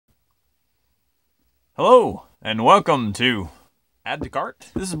Hello, and welcome to Add to Cart.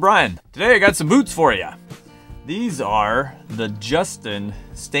 This is Brian. Today I got some boots for you. These are the Justin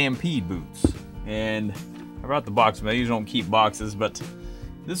Stampede boots. And I brought the box, but I usually don't keep boxes, but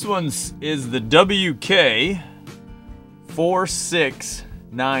this one's is the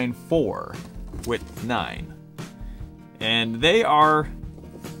WK4694 with 9. And they are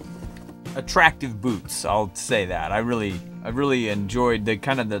attractive boots, I'll say that. I really enjoyed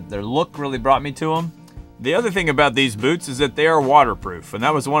their look really brought me to them. The other thing about these boots is that they are waterproof, and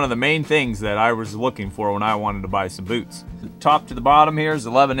that was one of the main things that I was looking for when I wanted to buy some boots. The top to the bottom here is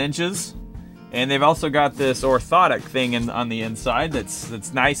 11 inches, and they've also got this orthotic thing on the inside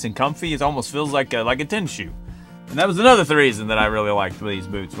that's nice and comfy. It almost feels like a tennis shoe. And that was another reason that I really liked these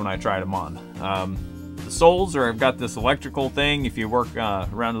boots when I tried them on. The soles have got this electrical thing. If you work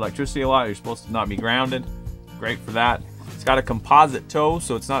around electricity a lot, you're supposed to not be grounded. Great for that. It's got a composite toe,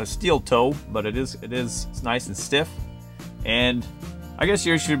 so it's not a steel toe, but it's nice and stiff. And I guess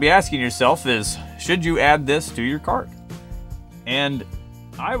you should be asking yourself is, should you add this to your cart? And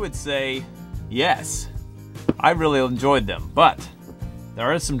I would say yes. I really enjoyed them, but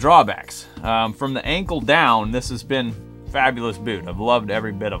there are some drawbacks. From the ankle down, this has been a fabulous boot. I've loved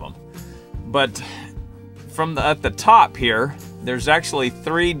every bit of them. But at the top here, there's actually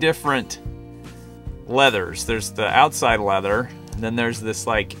 3 different leathers. There's the outside leather, and then there's this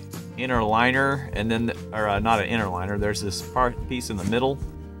like inner liner, and then not an inner liner, there's this piece in the middle.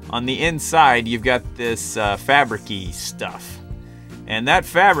 On the inside you've got this fabric-y stuff, and that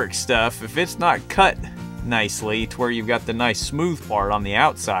fabric stuff, if it's not cut nicely to where you've got the nice smooth part on the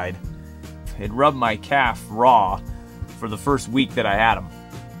outside, it rubbed my calf raw for the first week that I had them.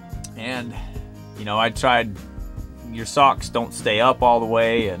 And you know, I tried, your socks don't stay up all the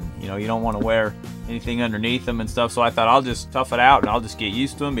way, and you know, you don't want to wear anything underneath them and stuff, so I thought I'll just tough it out and I'll just get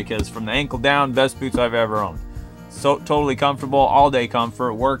used to them, because from the ankle down, best boots I've ever owned. So totally comfortable, all day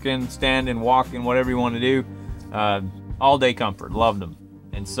comfort, working, standing, walking, whatever you want to do, all day comfort, loved them.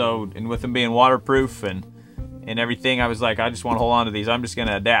 And with them being waterproof and everything, I was like, I just want to hold on to these, I'm just going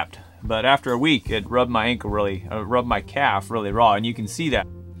to adapt. But after a week, it rubbed my ankle really, rubbed my calf really raw, and you can see that.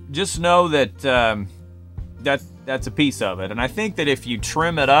 Just know that that's a piece of it. And I think that if you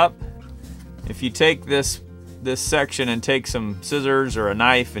trim it up, if you take this section and take some scissors or a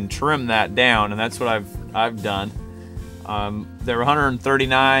knife and trim that down, and that's what I've done. They're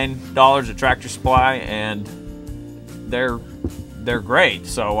 $139 at Tractor Supply, and they're great.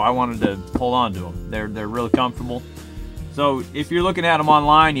 So I wanted to hold on to them. They're really comfortable. So if you're looking at them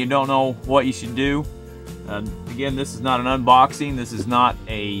online, you don't know what you should do. Again, this is not an unboxing. This is not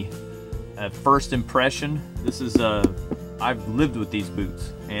a first impression. This is I've lived with these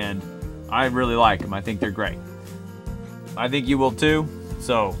boots, and I really like them. I think they're great. I think you will too.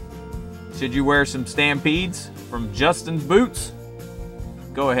 So, should you wear some Stampedes from Justin's boots?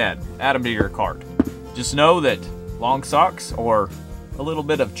 Go ahead, add them to your cart. Just know that long socks or a little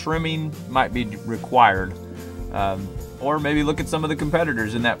bit of trimming might be required. Or maybe look at some of the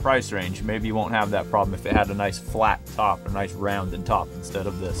competitors in that price range. Maybe you won't have that problem if it had a nice flat top, a nice rounded top, instead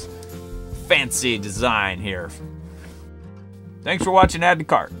of this fancy design here. Thanks for watching Add to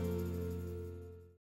Cart.